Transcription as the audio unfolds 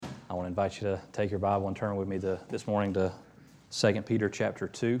invite you to take your Bible and turn with me this morning to 2 Peter chapter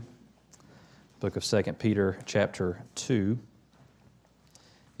 2. Book of 2 Peter chapter 2.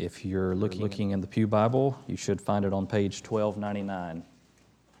 If you're looking in the Pew Bible, you should find it on page 1299.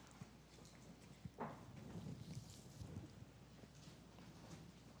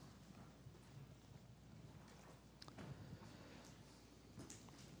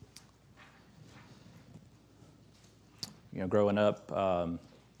 Growing up,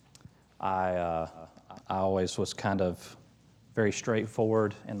 I always was kind of very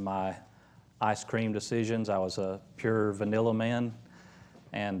straightforward in my ice cream decisions. I was a pure vanilla man,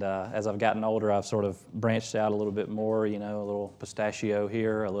 and as I've gotten older, I've sort of branched out a little bit more, a little pistachio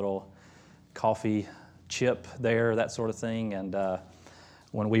here, a little coffee chip there, that sort of thing. And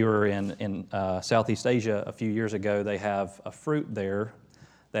when we were in Southeast Asia a few years ago, they have a fruit there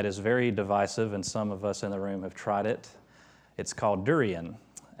that is very divisive, and some of us in the room have tried it. It's called durian,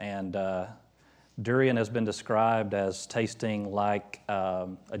 and durian has been described as tasting like a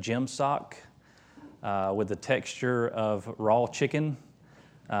gym sock with the texture of raw chicken,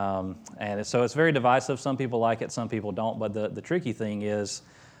 and so it's very divisive. Some people like it, some people don't, but the tricky thing is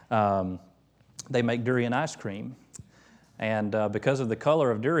they make durian ice cream, and because of the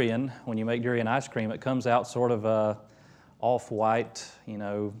color of durian, when you make durian ice cream, it comes out sort of a off-white,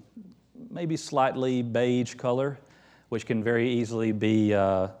 maybe slightly beige color, which can very easily be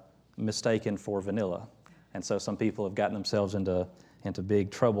mistaken for vanilla. And so some people have gotten themselves into big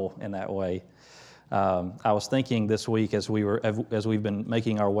trouble in that way. I was thinking this week as we've been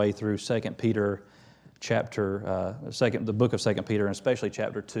making our way through 2 Peter the book of 2 Peter, and especially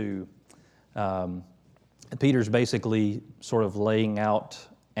chapter 2, Peter's basically sort of laying out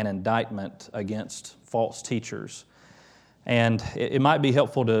an indictment against false teachers. And it might be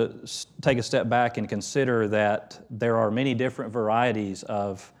helpful to take a step back and consider that there are many different varieties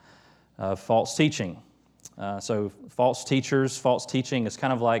of false teaching. So false teachers, false teaching is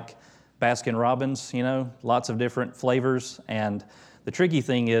kind of like Baskin-Robbins, lots of different flavors. And the tricky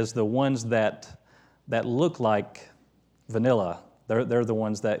thing is the ones that look like vanilla, they're the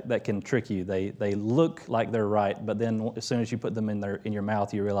ones that can trick you. They look like they're right, but then as soon as you put them in your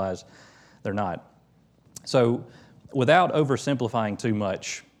mouth, you realize they're not. So without oversimplifying too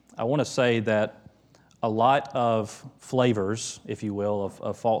much, I want to say that a lot of flavors, if you will,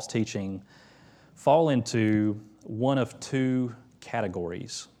 of false teaching fall into one of two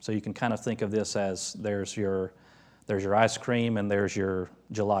categories. So you can kind of think of this as there's your ice cream and there's your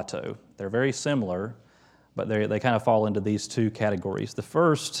gelato. They're very similar, but they kind of fall into these two categories. The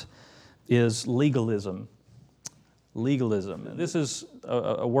first is legalism. Legalism. This is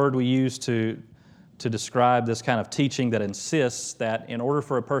a word we use to describe this kind of teaching that insists that in order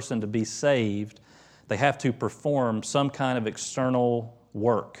for a person to be saved, they have to perform some kind of external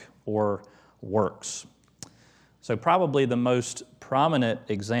work or works. So probably the most prominent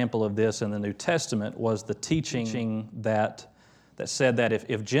example of this in the New Testament was the teaching that said that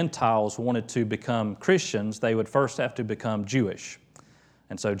if Gentiles wanted to become Christians, they would first have to become Jewish.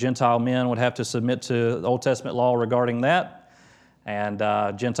 And so Gentile men would have to submit to the Old Testament law regarding that. And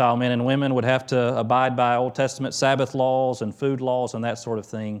Gentile men and women would have to abide by Old Testament Sabbath laws and food laws and that sort of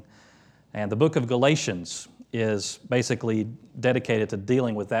thing. And the book of Galatians is basically dedicated to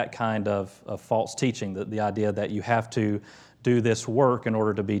dealing with that kind of false teaching, the idea that you have to do this work in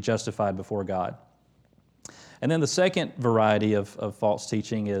order to be justified before God. And then the second variety of false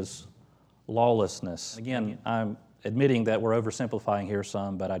teaching is lawlessness. Again, I'm admitting that we're oversimplifying here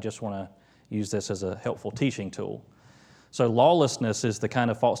some, but I just want to use this as a helpful teaching tool. So lawlessness is the kind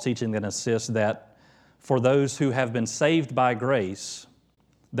of false teaching that insists that for those who have been saved by grace,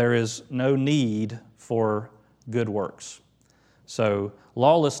 there is no need for good works. So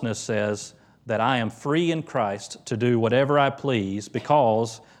lawlessness says that I am free in Christ to do whatever I please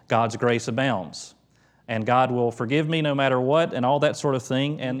because God's grace abounds. And God will forgive me no matter what and all that sort of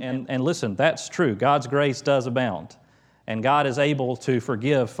thing. And listen, that's true. God's grace does abound. And God is able to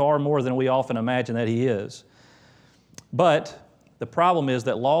forgive far more than we often imagine that He is. But the problem is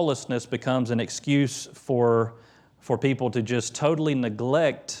that lawlessness becomes an excuse for people to just totally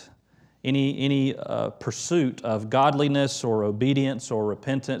neglect any pursuit of godliness or obedience or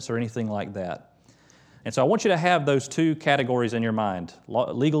repentance or anything like that. And so I want you to have those two categories in your mind,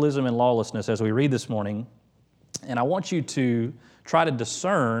 legalism and lawlessness, as we read this morning. And I want you to try to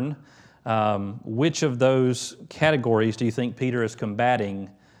discern which of those categories do you think Peter is combating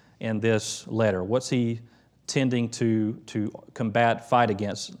in this letter. What's he tending to combat, fight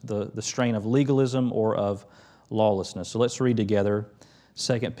against, the strain of legalism or of lawlessness? So let's read together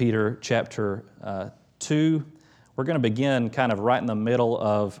 2 Peter chapter 2. We're going to begin kind of right in the middle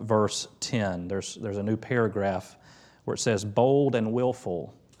of verse 10. There's a new paragraph where it says, "Bold and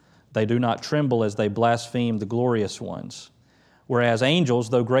willful, they do not tremble as they blaspheme the glorious ones. Whereas angels,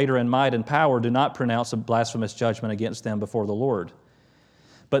 though greater in might and power, do not pronounce a blasphemous judgment against them before the Lord.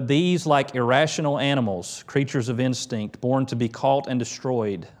 But these, like irrational animals, creatures of instinct, born to be caught and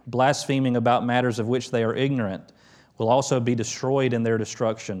destroyed, blaspheming about matters of which they are ignorant, will also be destroyed in their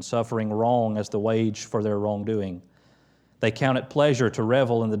destruction, suffering wrong as the wage for their wrongdoing. They count it pleasure to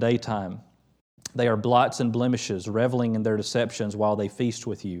revel in the daytime. They are blots and blemishes, reveling in their deceptions while they feast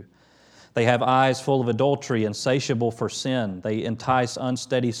with you. They have eyes full of adultery, insatiable for sin. They entice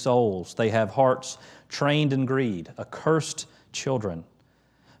unsteady souls. They have hearts trained in greed, accursed children.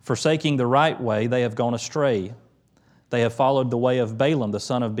 Forsaking the right way, they have gone astray. They have followed the way of Balaam, the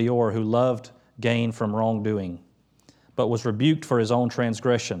son of Beor, who loved gain from wrongdoing, but was rebuked for his own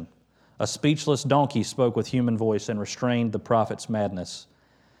transgression. A speechless donkey spoke with human voice and restrained the prophet's madness.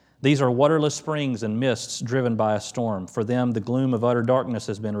 These are waterless springs and mists driven by a storm. For them, the gloom of utter darkness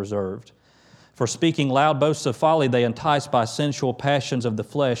has been reserved. For speaking loud boasts of folly, they entice by sensual passions of the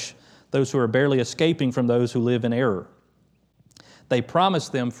flesh those who are barely escaping from those who live in error. They promise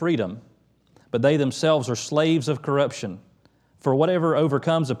them freedom, but they themselves are slaves of corruption. For whatever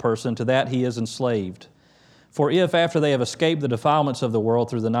overcomes a person, to that he is enslaved. For if, after they have escaped the defilements of the world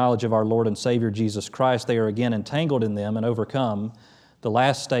through the knowledge of our Lord and Savior Jesus Christ, they are again entangled in them and overcome, the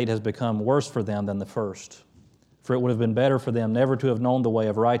last state has become worse for them than the first. For it would have been better for them never to have known the way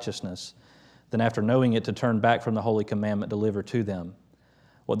of righteousness than after knowing it to turn back from the holy commandment delivered to them.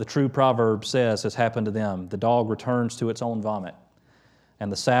 What the true proverb says has happened to them. The dog returns to its own vomit,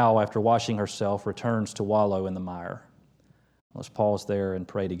 and the sow, after washing herself, returns to wallow in the mire." Let's pause there and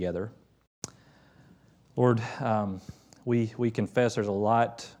pray together. Lord, we confess there's a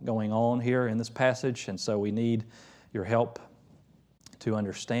lot going on here in this passage, and so we need your help to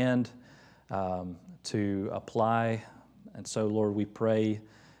understand, to apply. And so, Lord, we pray,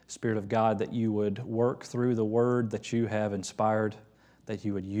 Spirit of God, that you would work through the word that you have inspired, that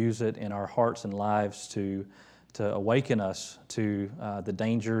you would use it in our hearts and lives to awaken us to the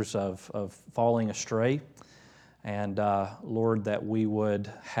dangers of falling astray. And, Lord, that we would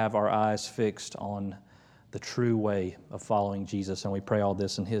have our eyes fixed on the true way of following Jesus. And we pray all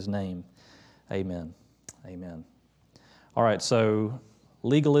this in His name. Amen. Amen. All right, so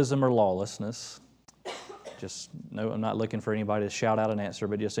legalism or lawlessness. Just no, I'm not looking for anybody to shout out an answer,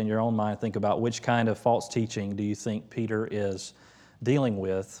 but just in your own mind, think about which kind of false teaching do you think Peter is dealing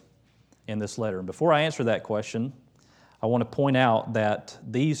with in this letter. And before I answer that question, I want to point out that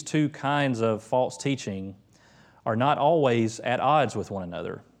these two kinds of false teaching are not always at odds with one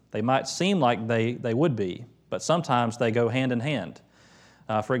another. They might seem like they would be, but sometimes they go hand in hand.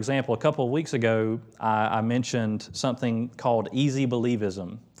 For example, a couple of weeks ago, I mentioned something called easy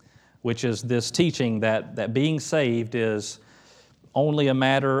believism, which is this teaching that being saved is only a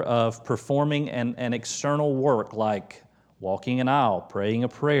matter of performing an external work like walking an aisle, praying a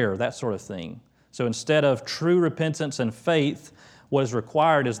prayer, that sort of thing. So instead of true repentance and faith, what is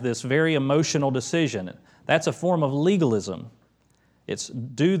required is this very emotional decision. That's a form of legalism. It's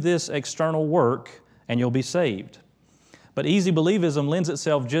do this external work and you'll be saved. But easy believism lends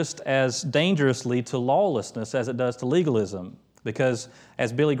itself just as dangerously to lawlessness as it does to legalism. Because,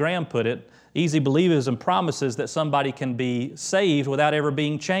 as Billy Graham put it, easy believism promises that somebody can be saved without ever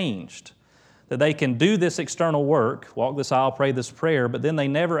being changed. That they can do this external work, walk this aisle, pray this prayer, but then they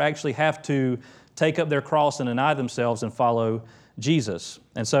never actually have to take up their cross and deny themselves and follow Jesus.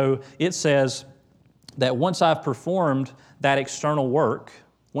 And so it says that once I've performed that external work,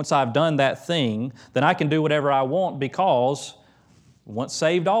 once I've done that thing, then I can do whatever I want because once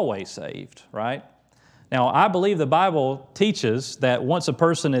saved, always saved, right? Now, I believe the Bible teaches that once a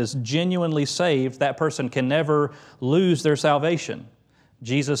person is genuinely saved, that person can never lose their salvation.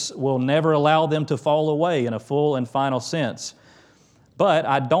 Jesus will never allow them to fall away in a full and final sense. But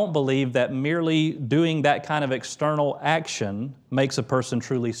I don't believe that merely doing that kind of external action makes a person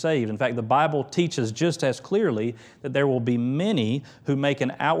truly saved. In fact, the Bible teaches just as clearly that there will be many who make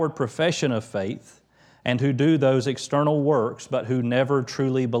an outward profession of faith and who do those external works, but who never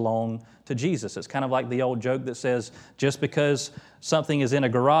truly belong to Jesus. It's kind of like the old joke that says, just because something is in a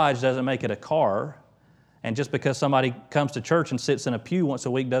garage doesn't make it a car, and just because somebody comes to church and sits in a pew once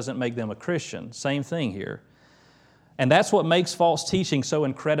a week doesn't make them a Christian. Same thing here. And that's what makes false teaching so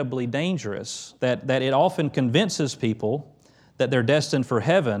incredibly dangerous, that it often convinces people that they're destined for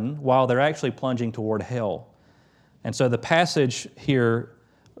heaven while they're actually plunging toward hell. And so the passage here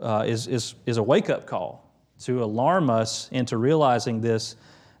is a wake-up call to alarm us into realizing this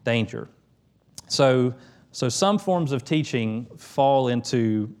danger. So So some forms of teaching fall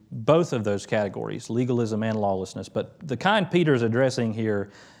into both of those categories, legalism and lawlessness. But the kind Peter's addressing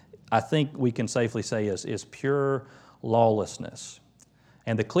here, I think we can safely say is pure lawlessness.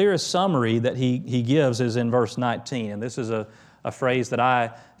 And the clearest summary that he gives is in verse 19. And this is a phrase that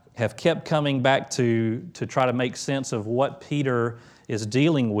I have kept coming back to try to make sense of what Peter is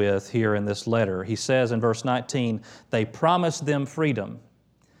dealing with here in this letter. He says in verse 19, they promised them freedom,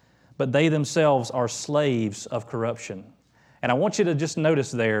 but they themselves are slaves of corruption. And I want you to just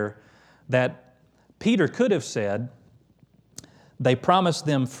notice there that Peter could have said, they promise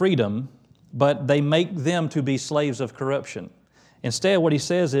them freedom, but they make them to be slaves of corruption. Instead, what he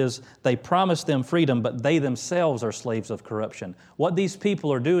says is, they promise them freedom, but they themselves are slaves of corruption. What these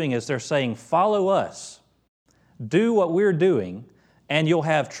people are doing is they're saying, follow us, do what we're doing, and you'll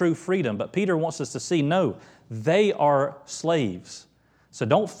have true freedom. But Peter wants us to see, no, they are slaves. So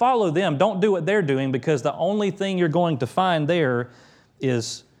don't follow them, don't do what they're doing, because the only thing you're going to find there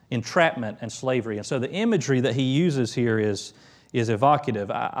is entrapment and slavery. And so the imagery that he uses here is evocative.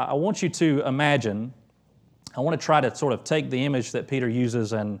 I want you to imagine, I want to try to sort of take the image that Peter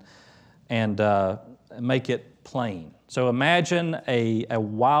uses and make it plain. So imagine a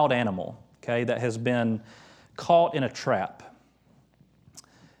wild animal, okay, that has been caught in a trap.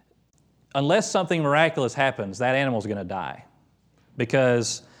 Unless something miraculous happens, that animal's going to die.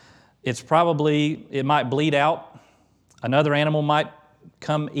 Because it might bleed out. Another animal might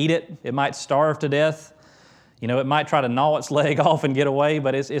come eat it. It might starve to death. It might try to gnaw its leg off and get away,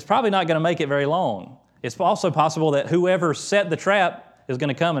 but it's probably not going to make it very long. It's also possible that whoever set the trap is going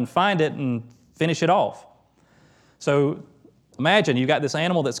to come and find it and finish it off. So imagine you've got this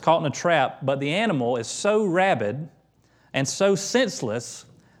animal that's caught in a trap, but the animal is so rabid and so senseless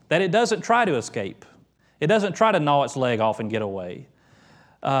that it doesn't try to escape. It doesn't try to gnaw its leg off and get away.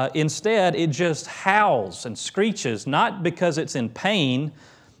 Instead, it just howls and screeches, not because it's in pain,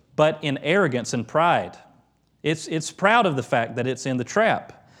 but in arrogance and pride. It's proud of the fact that it's in the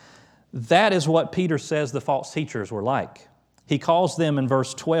trap. That is what Peter says the false teachers were like. He calls them in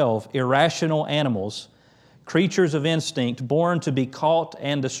verse 12 irrational animals, creatures of instinct, born to be caught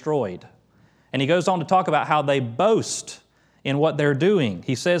and destroyed. And he goes on to talk about how they boast in what they're doing.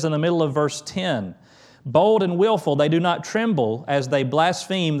 He says in the middle of verse 10, bold and willful, they do not tremble as they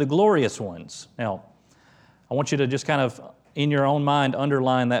blaspheme the glorious ones. Now, I want you to just kind of, in your own mind,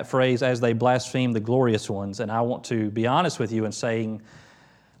 underline that phrase, as they blaspheme the glorious ones. And I want to be honest with you in saying,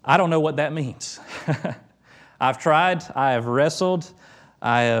 I don't know what that means. I've tried, I have wrestled,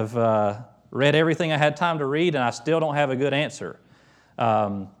 I have read everything I had time to read, and I still don't have a good answer.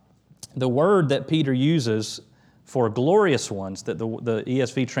 The word that Peter uses for glorious ones, that the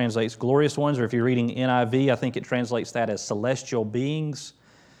ESV translates glorious ones, or if you're reading NIV, I think it translates that as celestial beings.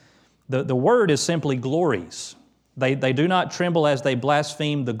 The word is simply glories. They do not tremble as they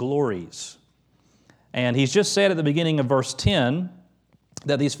blaspheme the glories. And he's just said at the beginning of verse 10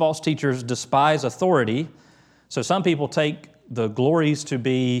 that these false teachers despise authority. So some people take the glories to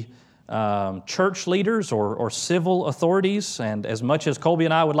be church leaders or civil authorities. And as much as Colby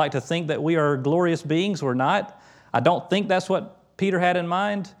and I would like to think that we are glorious beings, we're not. I don't think that's what Peter had in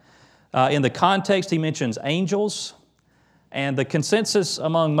mind. In the context, he mentions angels. And the consensus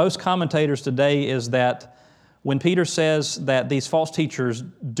among most commentators today is that when Peter says that these false teachers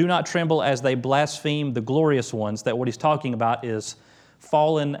do not tremble as they blaspheme the glorious ones, that what he's talking about is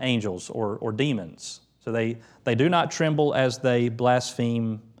fallen angels or demons. So they do not tremble as they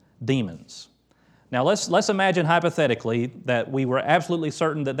blaspheme demons. Now let's imagine hypothetically that we were absolutely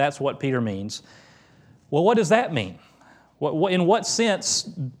certain that that's what Peter means. Well, what does that mean? In what sense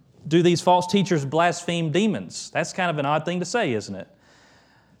do these false teachers blaspheme demons? That's kind of an odd thing to say, isn't it?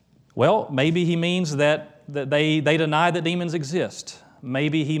 Well, maybe he means that they deny that demons exist.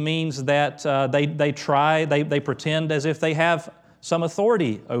 Maybe he means that they pretend as if they have some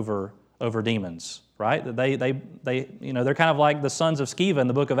authority over demons, right? That they're kind of like the sons of Sceva in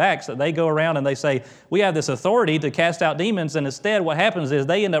the book of Acts, that they go around and they say, we have this authority to cast out demons, and instead what happens is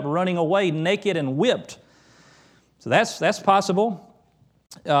they end up running away naked and whipped. So that's possible.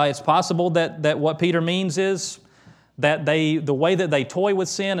 It's possible that what Peter means is that the way that they toy with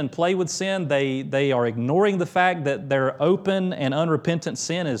sin and play with sin, they are ignoring the fact that their open and unrepentant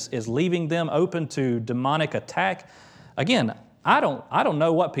sin is leaving them open to demonic attack. Again, I don't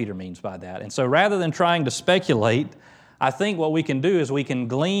know what Peter means by that. And so rather than trying to speculate, I think what we can do is we can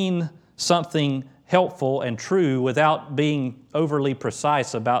glean something helpful and true without being overly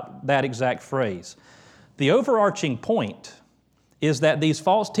precise about that exact phrase. The overarching point is that these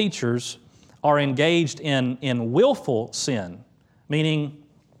false teachers are engaged in willful sin, meaning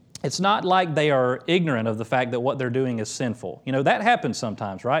it's not like they are ignorant of the fact that what they're doing is sinful. You know, that happens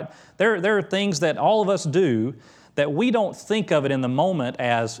sometimes, right? There are things that all of us do that we don't think of it in the moment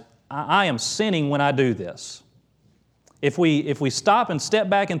as, I am sinning when I do this. If we stop and step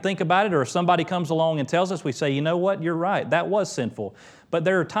back and think about it, or if somebody comes along and tells us, we say, you know what, you're right, that was sinful. But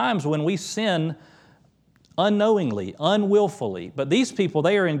there are times when we sin unknowingly, unwillfully. But these people,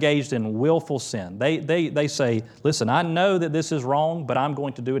 they are engaged in willful sin. They say, listen, I know that this is wrong, but I'm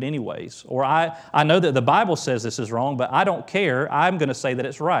going to do it anyways. Or I know that the Bible says this is wrong, but I don't care. I'm going to say that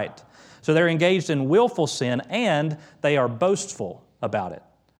it's right. So they're engaged in willful sin, and they are boastful about it.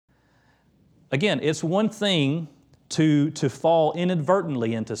 Again, it's one thing to fall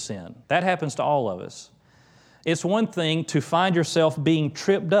inadvertently into sin. That happens to all of us. It's one thing to find yourself being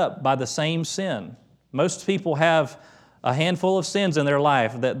tripped up by the same sin. Most people have a handful of sins in their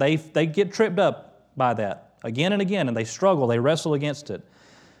life that they get tripped up by that again and again, and they struggle, they wrestle against it.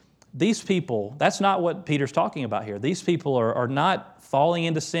 These people, that's not what Peter's talking about here. These people are not falling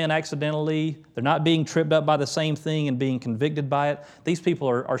into sin accidentally. They're not being tripped up by the same thing and being convicted by it. These people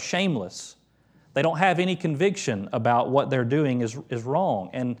are shameless. They don't have any conviction about what they're doing is wrong.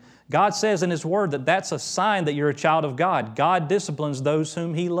 And God says in His Word that that's a sign that you're a child of God. God disciplines those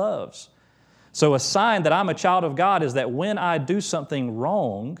whom He loves. So a sign that I'm a child of God is that when I do something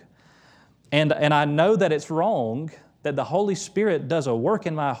wrong, and I know that it's wrong, that the Holy Spirit does a work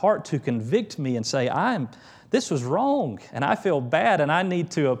in my heart to convict me and say, this was wrong, and I feel bad, and I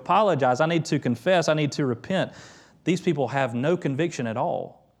need to apologize, I need to confess, I need to repent. These people have no conviction at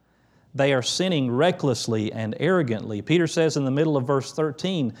all. They are sinning recklessly and arrogantly. Peter says in the middle of verse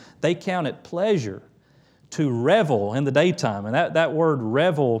 13, they count it pleasure to revel in the daytime. And that word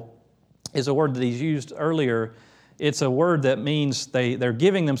revel is a word that he's used earlier. It's a word that means they're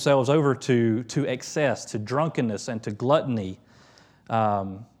giving themselves over to excess, to drunkenness, and to gluttony.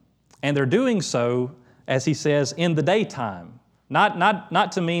 And they're doing so, as he says, in the daytime.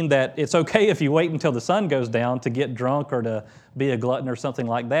 Not to mean that it's okay if you wait until the sun goes down to get drunk or to be a glutton or something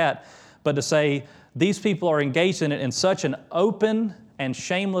like that, but to say these people are engaged in it in such an open and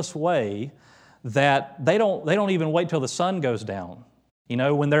shameless way that they don't even wait till the sun goes down. You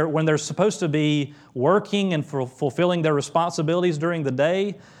know, when they're supposed to be working and fulfilling their responsibilities during the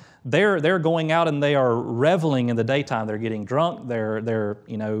day, they're going out and they are reveling in the daytime. They're getting drunk, they're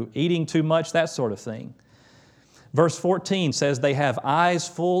eating too much, that sort of thing. Verse 14 says they have eyes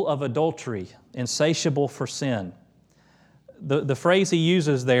full of adultery, insatiable for sin. The phrase he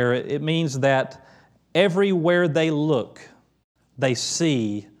uses there, it means that everywhere they look, they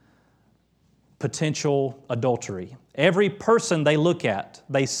see potential adultery. Every person they look at,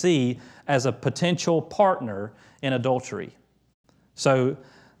 they see as a potential partner in adultery. So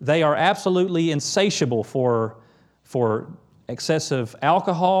they are absolutely insatiable for excessive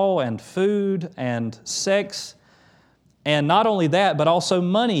alcohol and food and sex. And not only that, but also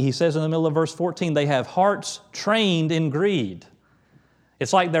money. He says in the middle of verse 14, they have hearts trained in greed.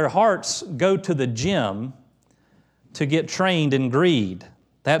 It's like their hearts go to the gym to get trained in greed.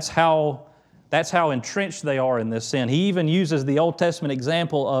 That's how entrenched they are in this sin. He even uses the Old Testament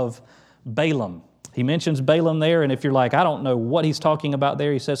example of Balaam. He mentions Balaam there, and if you're like, I don't know what he's talking about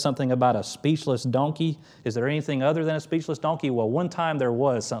there, he says something about a speechless donkey. Is there anything other than a speechless donkey? Well, one time there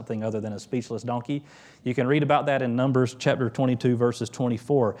was something other than a speechless donkey. You can read about that in Numbers chapter 22, verses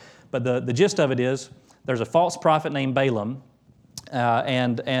 24. But the gist of it is, there's a false prophet named Balaam,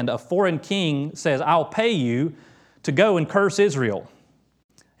 and a foreign king says, I'll pay you to go and curse Israel.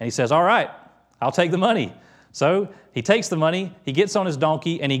 And he says, all right, I'll take the money. So he takes the money, he gets on his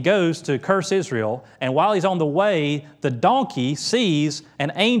donkey, and he goes to curse Israel. And while he's on the way, the donkey sees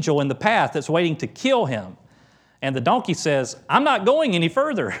an angel in the path that's waiting to kill him. And the donkey says, I'm not going any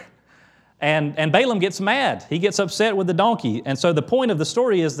further. And Balaam gets mad. He gets upset with the donkey. And so the point of the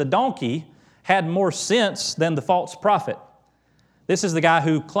story is the donkey had more sense than the false prophet. This is the guy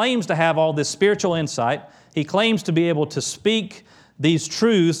who claims to have all this spiritual insight. He claims to be able to speak these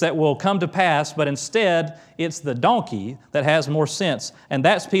truths that will come to pass, but instead it's the donkey that has more sense. And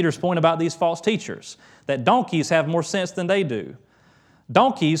that's Peter's point about these false teachers, that donkeys have more sense than they do.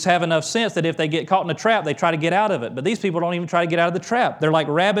 Donkeys have enough sense that if they get caught in a trap, they try to get out of it. But these people don't even try to get out of the trap. They're like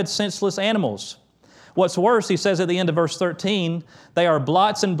rabid, senseless animals. What's worse, he says at the end of verse 13, they are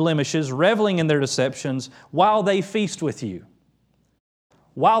blots and blemishes, reveling in their deceptions while they feast with you.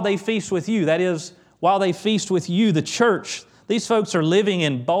 While they feast with you, that is, while they feast with you, the church. These folks are living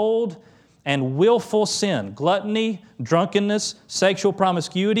in bold and willful sin, gluttony, drunkenness, sexual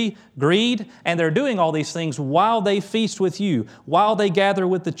promiscuity, greed, and they're doing all these things while they feast with you, while they gather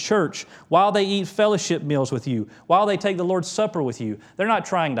with the church, while they eat fellowship meals with you, while they take the Lord's Supper with you. They're not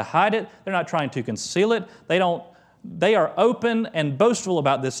trying to hide it. They're not trying to conceal it. They are open and boastful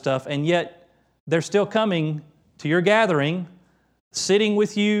about this stuff, and yet they're still coming to your gathering, sitting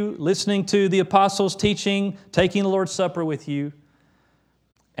with you, listening to the apostles' teaching, taking the Lord's Supper with you.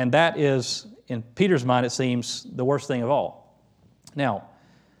 And that is, in Peter's mind, it seems, the worst thing of all. Now,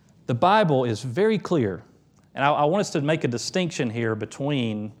 the Bible is very clear, and I want us to make a distinction here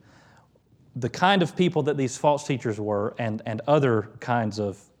between the kind of people that these false teachers were and other kinds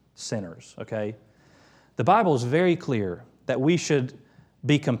of sinners, okay? The Bible is very clear that we should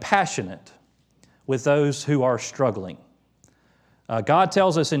be compassionate with those who are struggling. God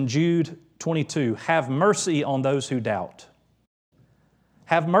tells us in Jude 22, have mercy on those who doubt.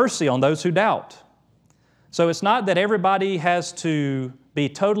 Have mercy on those who doubt. So it's not that everybody has to be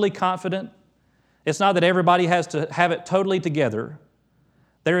totally confident. It's not that everybody has to have it totally together.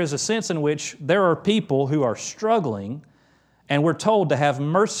 There is a sense in which there are people who are struggling, and we're told to have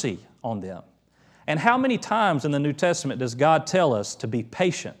mercy on them. And how many times in the New Testament does God tell us to be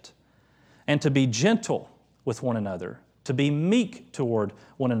patient and to be gentle with one another, to be meek toward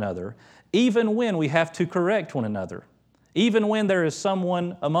one another, even when we have to correct one another? Even when there is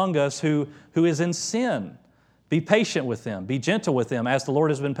someone among us who is in sin, be patient with them, be gentle with them, as the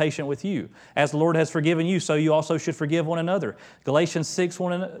Lord has been patient with you. As the Lord has forgiven you, so you also should forgive one another. Galatians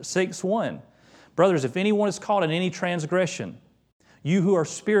 6:1. Brothers, if anyone is caught in any transgression, you who are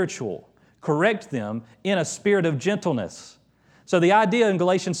spiritual, correct them in a spirit of gentleness. So the idea in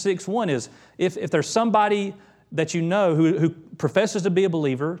Galatians 6:1 is if there's somebody that you know who professes to be a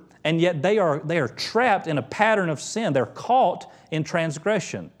believer, and yet they are trapped in a pattern of sin. They're caught in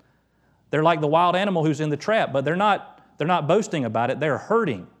transgression. They're like the wild animal who's in the trap, but they're not boasting about it. They're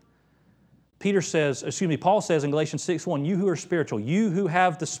hurting. Paul says in Galatians 6:1, you who are spiritual, you who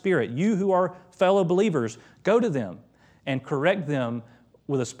have the Spirit, you who are fellow believers, go to them and correct them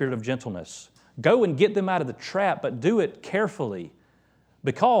with a spirit of gentleness. Go and get them out of the trap, but do it carefully,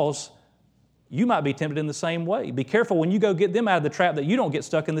 because you might be tempted in the same way. Be careful when you go get them out of the trap that you don't get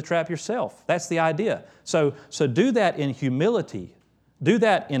stuck in the trap yourself. That's the idea. So do that in humility. Do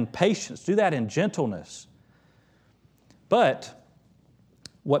that in patience. Do that in gentleness. But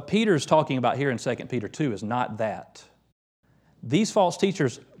what Peter's talking about here in 2 Peter 2 is not that. These false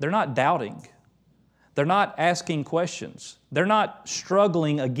teachers, they're not doubting. They're not asking questions. They're not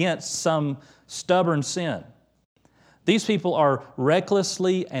struggling against some stubborn sin. These people are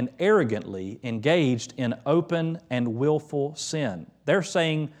recklessly and arrogantly engaged in open and willful sin. They're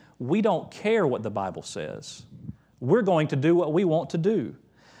saying, we don't care what the Bible says. We're going to do what we want to do.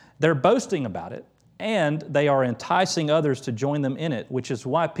 They're boasting about it, and they are enticing others to join them in it, which is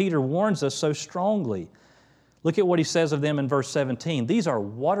why Peter warns us so strongly. Look at what he says of them in verse 17. These are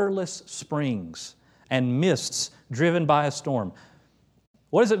waterless springs and mists driven by a storm.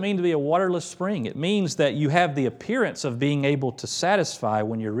 What does it mean to be a waterless spring? It means that you have the appearance of being able to satisfy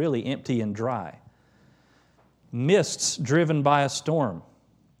when you're really empty and dry. Mists driven by a storm.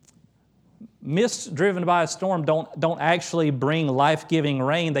 Mists driven by a storm don't actually bring life-giving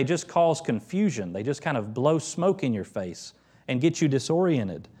rain. They just cause confusion. They just kind of blow smoke in your face and get you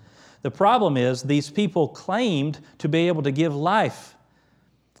disoriented. The problem is these people claimed to be able to give life.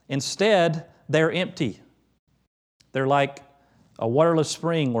 Instead, they're empty. They're like a waterless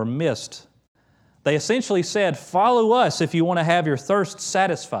spring or mist. They essentially said, follow us if you want to have your thirst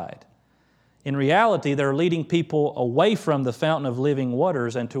satisfied. In reality, they're leading people away from the fountain of living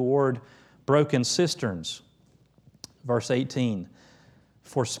waters and toward broken cisterns. Verse 18,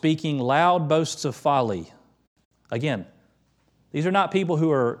 for speaking loud boasts of folly. Again, these are not people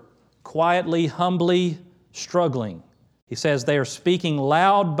who are quietly, humbly struggling. He says they are speaking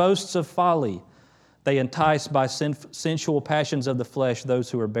loud boasts of folly. They entice by sensual passions of the flesh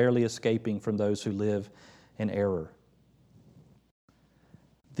those who are barely escaping from those who live in error.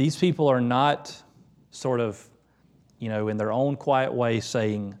 These people are not sort of, in their own quiet way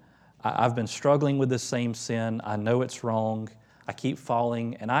saying, I've been struggling with this same sin. I know it's wrong. I keep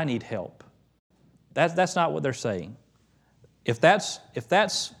falling, and I need help. That's not what they're saying. If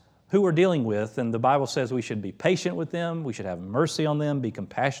that's who we're dealing with, then the Bible says we should be patient with them, we should have mercy on them, be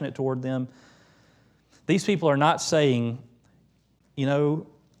compassionate toward them. These people are not saying,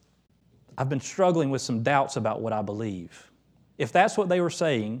 I've been struggling with some doubts about what I believe. If that's what they were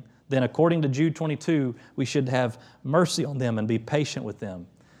saying, then according to Jude 22, we should have mercy on them and be patient with them.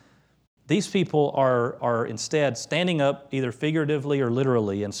 These people are instead standing up, either figuratively or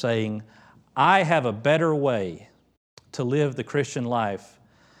literally, and saying, I have a better way to live the Christian life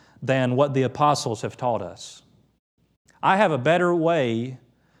than what the apostles have taught us. I have a better way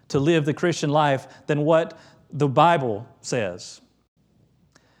to live the Christian life than what the Bible says.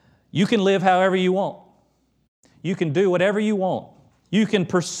 You can live however you want. You can do whatever you want. You can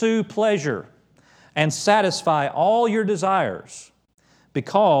pursue pleasure and satisfy all your desires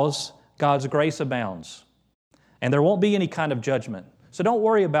because God's grace abounds. And there won't be any kind of judgment. So don't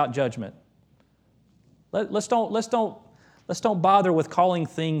worry about judgment. Let's don't bother with calling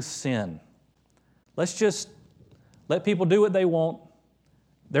things sin. Let's just let people do what they want.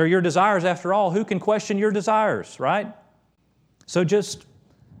 They're your desires after all. Who can question your desires, right? So just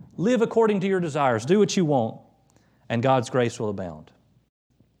live according to your desires. Do what you want, and God's grace will abound.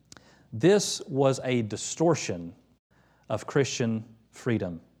 This was a distortion of Christian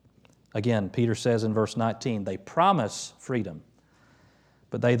freedom. Again, Peter says in verse 19, they promise freedom,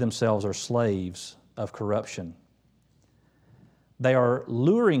 but they themselves are slaves of corruption. They are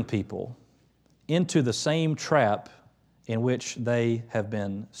luring people into the same trap in which they have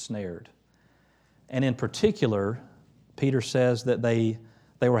been snared. And in particular, Peter says that they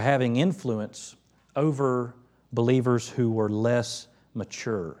were having influence over believers who were less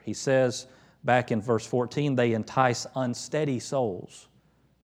mature. He says back in verse 14, they entice unsteady souls.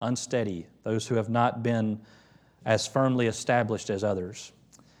 Unsteady, those who have not been as firmly established as others.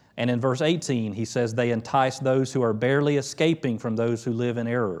 And in verse 18, he says they entice those who are barely escaping from those who live in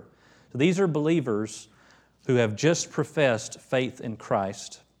error. So these are believers who have just professed faith in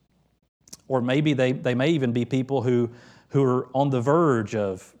Christ. Or maybe they may even be people who are on the verge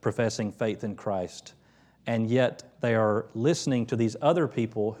of professing faith in Christ, and yet they are listening to these other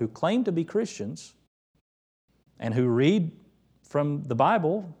people who claim to be Christians and who read from the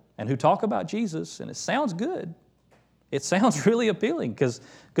Bible and who talk about Jesus, and it sounds good. It sounds really appealing because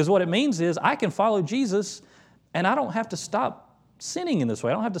what it means is I can follow Jesus and I don't have to stop sinning in this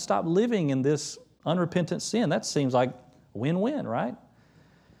way. I don't have to stop living in this unrepentant sin. That seems like win-win, right?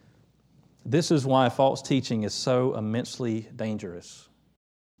 This is why false teaching is so immensely dangerous,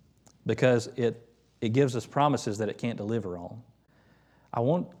 because it gives us promises that it can't deliver on. I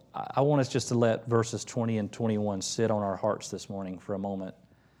want us just to let verses 20 and 21 sit on our hearts this morning for a moment.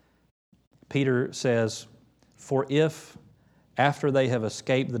 Peter says, "For if, after they have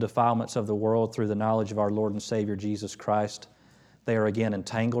escaped the defilements of the world through the knowledge of our Lord and Savior Jesus Christ, they are again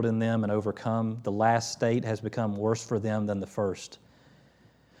entangled in them and overcome, the last state has become worse for them than the first.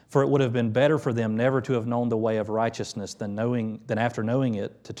 For it would have been better for them never to have known the way of righteousness than after knowing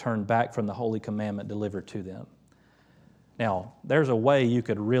it to turn back from the holy commandment delivered to them." Now, there's a way you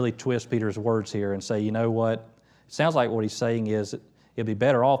could really twist Peter's words here and say, you know what? It sounds like what he's saying is it'd be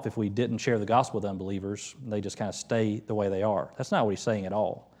better off if we didn't share the gospel with unbelievers. They just kind of stay the way they are. That's not what he's saying at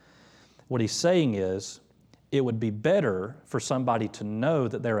all. What he's saying is it would be better for somebody to know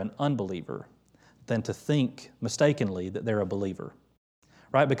that they're an unbeliever than to think mistakenly that they're a believer.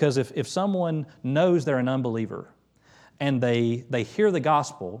 Right? Because if someone knows they're an unbeliever and they hear the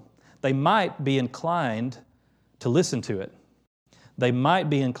gospel, they might be inclined to listen to it. They might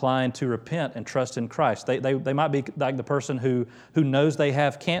be inclined to repent and trust in Christ. They might be like the person who knows they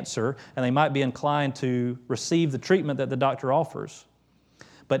have cancer, and they might be inclined to receive the treatment that the doctor offers.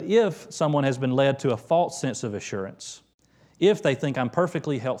 But if someone has been led to a false sense of assurance, if they think I'm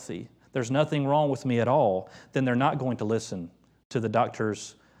perfectly healthy, there's nothing wrong with me at all, then they're not going to listen to the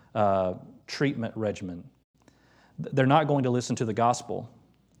doctor's treatment regimen. They're not going to listen to the gospel.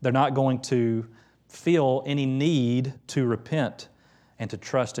 They're not going to feel any need to repent and to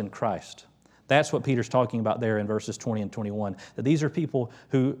trust in Christ. That's what Peter's talking about there in verses 20 and 21. That these are people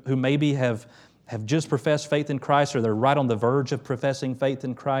who maybe have just professed faith in Christ, or they're right on the verge of professing faith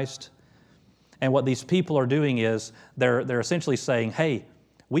in Christ. And what these people are doing is they're essentially saying, hey,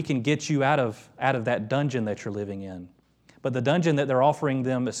 we can get you out of that dungeon that you're living in. But the dungeon that they're offering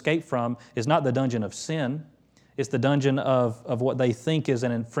them escape from is not the dungeon of sin. It's the dungeon of what they think is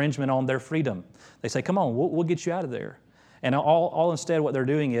an infringement on their freedom. They say, come on, we'll get you out of there. And all instead what they're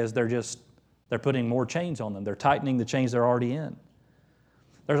doing is they're putting more chains on them. They're tightening the chains they're already in.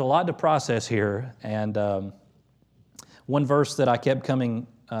 There's a lot to process here. And one verse that I kept coming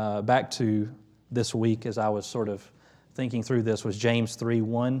back to this week as I was sort of thinking through this was James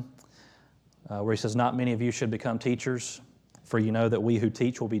 3:1, where he says, "Not many of you should become teachers, for you know that we who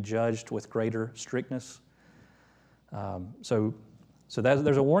teach will be judged with greater strictness." So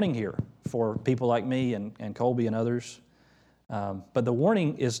there's a warning here for people like me and Colby and others. But the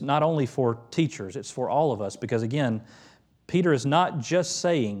warning is not only for teachers, it's for all of us. Because again, Peter is not just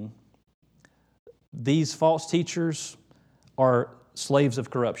saying these false teachers are slaves of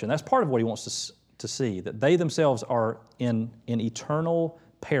corruption. That's part of what he wants to see, that they themselves are in eternal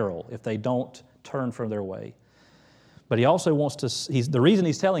peril if they don't turn from their way. But he also wants to, the reason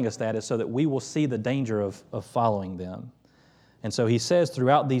he's telling us that is so that we will see the danger of following them. And so he says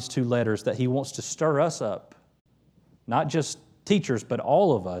throughout these two letters that he wants to stir us up, not just teachers, but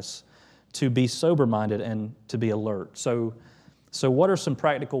all of us, to be sober-minded and to be alert. So what are some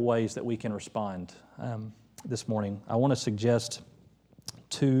practical ways that we can respond this morning? I want to suggest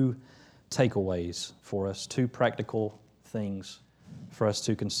two takeaways for us, two practical things for us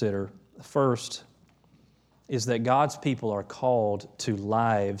to consider. First is that God's people are called to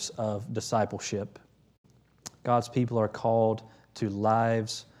lives of discipleship. God's people are called to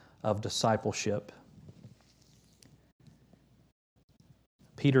lives of discipleship.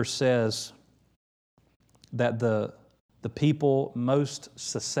 Peter says that the people most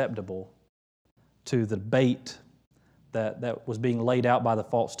susceptible to the bait that was being laid out by the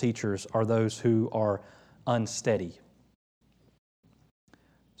false teachers are those who are unsteady.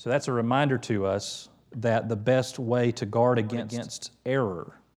 So that's a reminder to us that the best way to guard against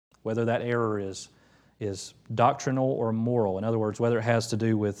error, whether that error is doctrinal or moral, in other words, whether it has to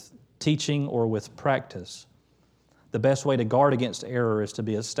do with teaching or with practice, the best way to guard against error is to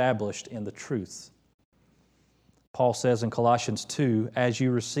be established in the truth. Paul says in Colossians 2, "As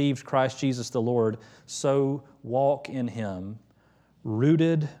you received Christ Jesus the Lord, so walk in Him,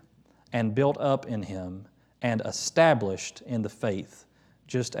 rooted and built up in Him, and established in the faith,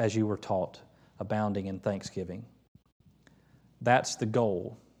 just as you were taught, abounding in thanksgiving." That's the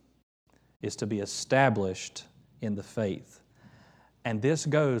goal, is to be established in the faith. And this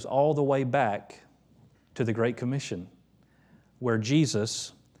goes all the way back to the Great Commission, where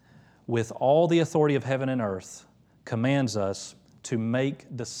Jesus, with all the authority of heaven and earth, commands us to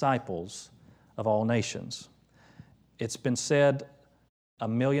make disciples of all nations. It's been said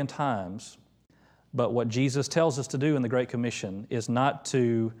 1,000,000 times, but what Jesus tells us to do in the Great Commission is not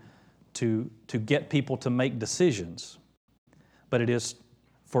to get people to make decisions, but it is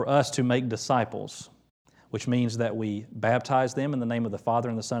for us to make disciples, which means that we baptize them in the name of the Father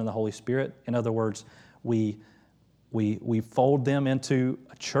and the Son and the Holy Spirit. In other words, we fold them into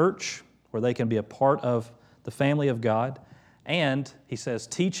a church where they can be a part of the family of God, and he says,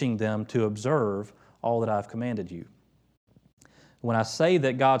 teaching them to observe all that I've commanded you. When I say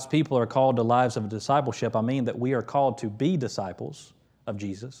that God's people are called to lives of discipleship, I mean that we are called to be disciples of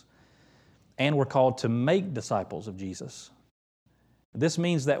Jesus, and we're called to make disciples of Jesus. This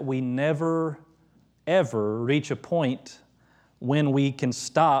means that we never, ever reach a point when we can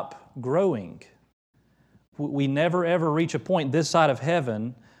stop growing. We never, ever reach a point this side of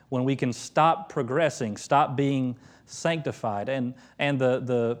heaven when we can stop progressing, stop being sanctified. And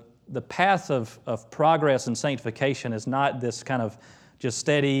the path of progress and sanctification is not this kind of just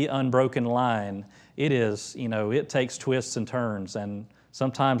steady, unbroken line. It is, it takes twists and turns, and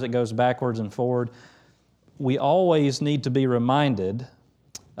sometimes it goes backwards and forward. We always need to be reminded.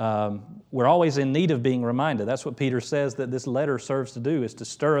 We're always in need of being reminded. That's what Peter says that this letter serves to do, is to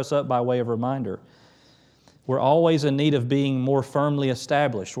stir us up by way of reminder. We're always in need of being more firmly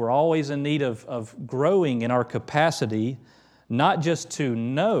established. We're always in need of growing in our capacity, not just to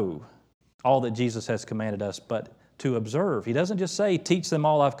know all that Jesus has commanded us, but to observe. He doesn't just say, teach them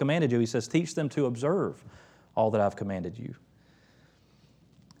all I've commanded you. He says, teach them to observe all that I've commanded you.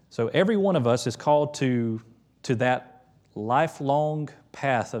 So every one of us is called to that lifelong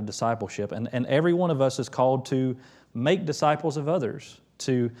path of discipleship, and every one of us is called to make disciples of others,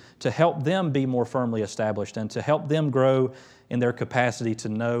 to help them be more firmly established and to help them grow in their capacity to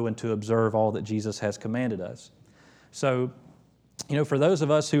know and to observe all that Jesus has commanded us. So, for those of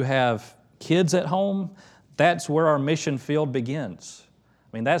us who have kids at home, that's where our mission field begins.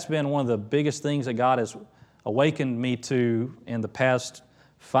 I mean, that's been one of the biggest things that God has awakened me to in the past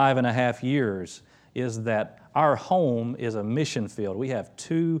 5.5 years, is that our home is a mission field. We have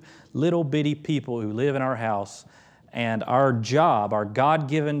 2 little bitty people who live in our house, and our job, our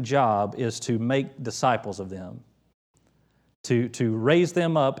God-given job, is to make disciples of them, to raise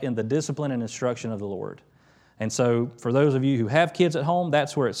them up in the discipline and instruction of the Lord. And so for those of you who have kids at home,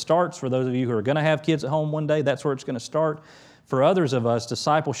 that's where it starts. For those of you who are going to have kids at home one day, that's where it's going to start. For others of us,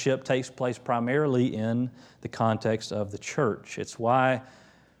 discipleship takes place primarily in the context of the church. It's one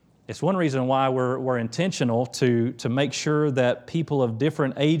reason why we're intentional to make sure that people of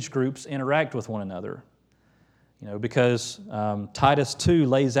different age groups interact with one another. Because Titus 2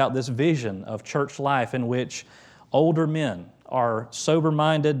 lays out this vision of church life in which older men are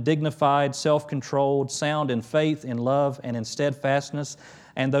sober-minded, dignified, self-controlled, sound in faith, in love, and in steadfastness.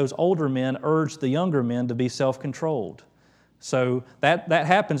 And those older men urge the younger men to be self-controlled, So that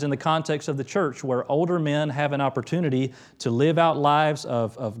happens in the context of the church, where older men have an opportunity to live out lives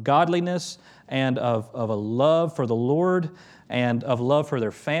of godliness and of a love for the Lord and of love for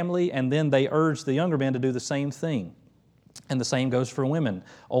their family, and then they urge the younger men to do the same thing. And the same goes for women.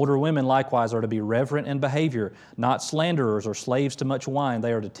 Older women likewise are to be reverent in behavior, not slanderers or slaves to much wine.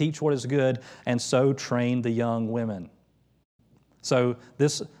 They are to teach what is good and so train the young women. So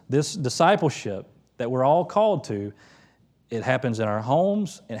this discipleship that we're all called to, it happens in our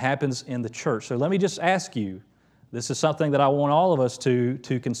homes, it happens in the church. So let me just ask you, this is something that I want all of us to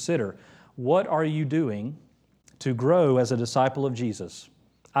consider. What are you doing to grow as a disciple of Jesus?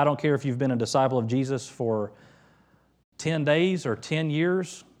 I don't care if you've been a disciple of Jesus for 10 days or 10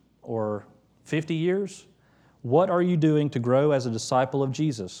 years or 50 years. What are you doing to grow as a disciple of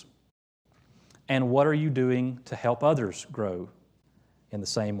Jesus? And what are you doing to help others grow in the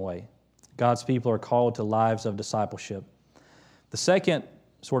same way? God's people are called to lives of discipleship. The second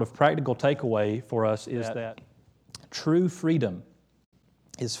sort of practical takeaway for us is that true freedom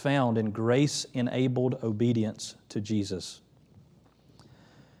is found in grace-enabled obedience to Jesus.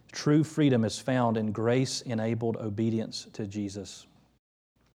 True freedom is found in grace-enabled obedience to Jesus.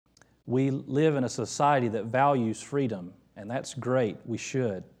 We live in a society that values freedom, and that's great. We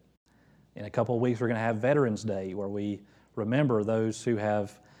should. In a couple of weeks, we're going to have Veterans Day, where we remember those who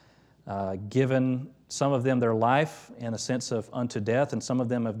have given, some of them their life in a sense of unto death, and some of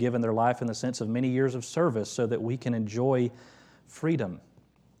them have given their life in the sense of many years of service so that we can enjoy freedom.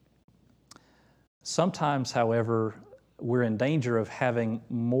 Sometimes, however, we're in danger of having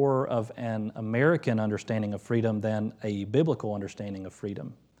more of an American understanding of freedom than a biblical understanding of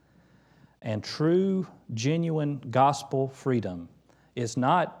freedom. And true, genuine gospel freedom is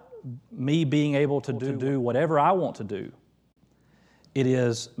not me being able to do whatever I want to do. It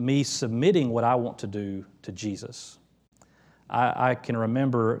is me submitting what I want to do to Jesus. I can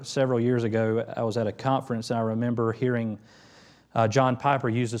remember several years ago, I was at a conference and I remember hearing John Piper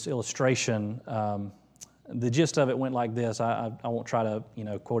use this illustration. The gist of it went like this. I won't try to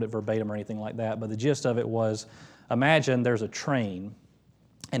quote it verbatim or anything like that, but the gist of it was, imagine there's a train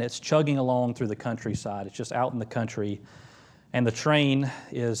and it's chugging along through the countryside. It's just out in the country, and the train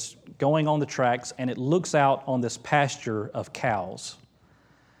is going on the tracks and it looks out on this pasture of cows.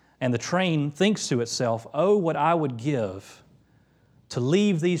 And the train thinks to itself, oh, what I would give to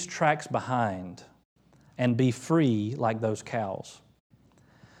leave these tracks behind and be free like those cows.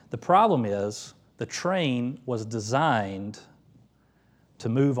 The problem is, the train was designed to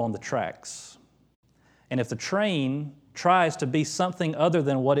move on the tracks. And if the train tries to be something other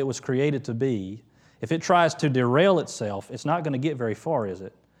than what it was created to be, if it tries to derail itself, it's not going to get very far, is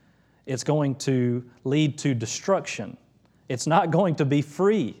it? It's going to lead to destruction. It's not going to be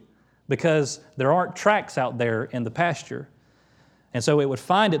free because there aren't tracks out there in the pasture. And so it would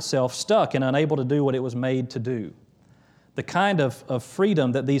find itself stuck and unable to do what it was made to do. The kind of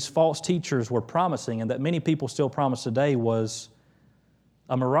freedom that these false teachers were promising and that many people still promise today was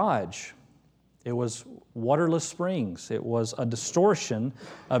a mirage. It was waterless springs. It was a distortion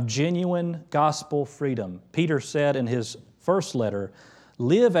of genuine gospel freedom. Peter said in his first letter,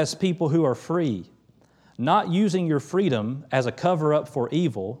 live as people who are free, not using your freedom as a cover-up for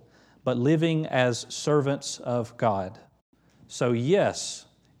evil, but living as servants of God. So yes,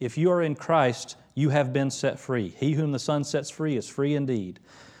 if you are in Christ, you have been set free. He whom the Son sets free is free indeed.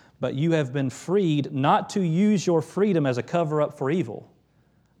 But you have been freed not to use your freedom as a cover-up for evil.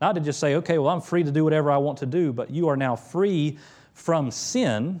 Not to just say, okay, well, I'm free to do whatever I want to do, but you are now free from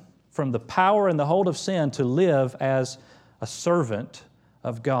sin, from the power and the hold of sin, to live as a servant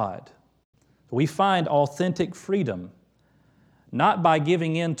of God. We find authentic freedom not by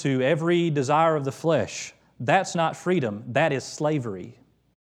giving in to every desire of the flesh. That's not freedom, that is slavery.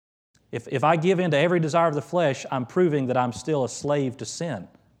 If I give in to every desire of the flesh, I'm proving that I'm still a slave to sin.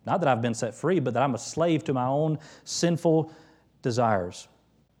 Not that I've been set free, but that I'm a slave to my own sinful desires.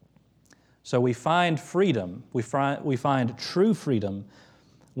 So we find freedom, we find true freedom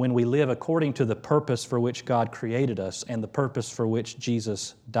when we live according to the purpose for which God created us and the purpose for which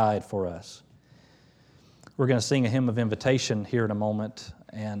Jesus died for us. We're going to sing a hymn of invitation here in a moment,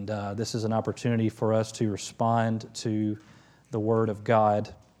 and this is an opportunity for us to respond to the Word of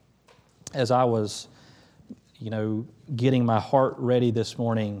God. As I was, getting my heart ready this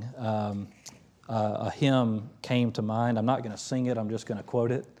morning, a hymn came to mind. I'm not going to sing it, I'm just going to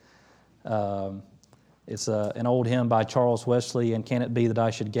quote it. It's an old hymn by Charles Wesley, and can it be that I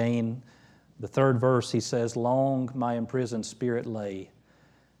should gain? The third verse, he says, long my imprisoned spirit lay,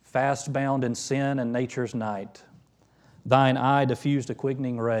 fast bound in sin and nature's night. Thine eye diffused a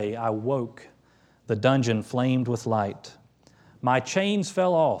quickening ray. I woke, the dungeon flamed with light. My chains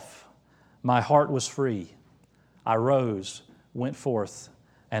fell off. My heart was free. I rose, went forth,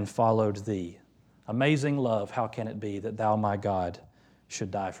 and followed thee. Amazing love, how can it be that thou, my God,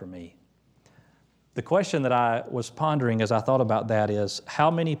 should die for me? The question that I was pondering as I thought about that is,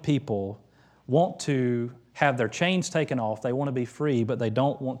 how many people want to have their chains taken off, they want to be free, but they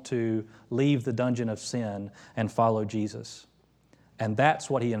don't want to leave the dungeon of sin and follow Jesus? And that's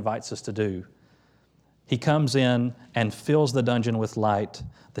what He invites us to do. He comes in and fills the dungeon with light.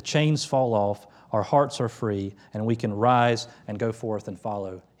 The chains fall off, our hearts are free, and we can rise and go forth and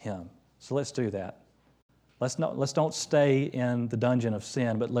follow Him. So let's do that. Let's don't stay in the dungeon of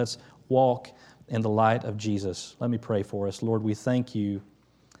sin, but let's walk in the light of Jesus. Let me pray for us. Lord, we thank You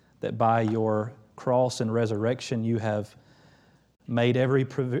that by Your cross and resurrection, You have made every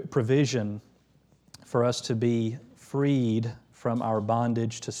provision for us to be freed from our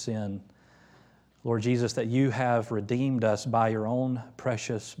bondage to sin. Lord Jesus, that You have redeemed us by Your own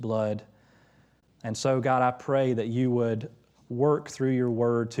precious blood. And so, God, I pray that You would work through Your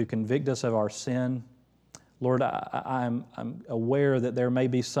word to convict us of our sin. Lord, I'm aware that there may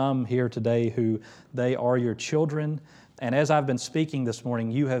be some here today who they are Your children. And as I've been speaking this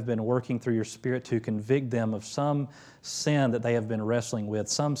morning, You have been working through Your Spirit to convict them of some sin that they have been wrestling with,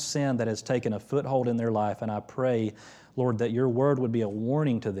 some sin that has taken a foothold in their life. And I pray, Lord, that Your word would be a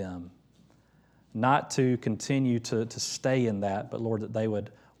warning to them, not to continue to stay in that, but Lord, that they would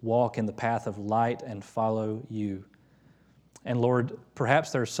walk in the path of light and follow You. And Lord,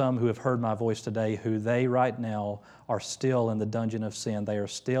 perhaps there are some who have heard my voice today who they right now are still in the dungeon of sin. They are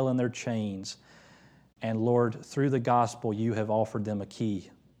still in their chains. And Lord, through the gospel, You have offered them a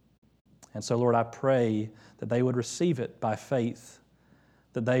key. And so, Lord, I pray that they would receive it by faith,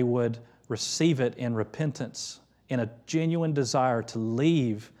 that they would receive it in repentance, in a genuine desire to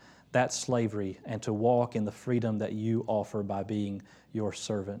leave that slavery and to walk in the freedom that You offer by being Your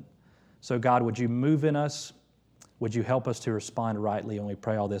servant. So, God, would You move in us? Would You help us to respond rightly? And we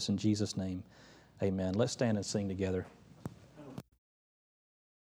pray all this in Jesus' name. Amen. Let's stand and sing together.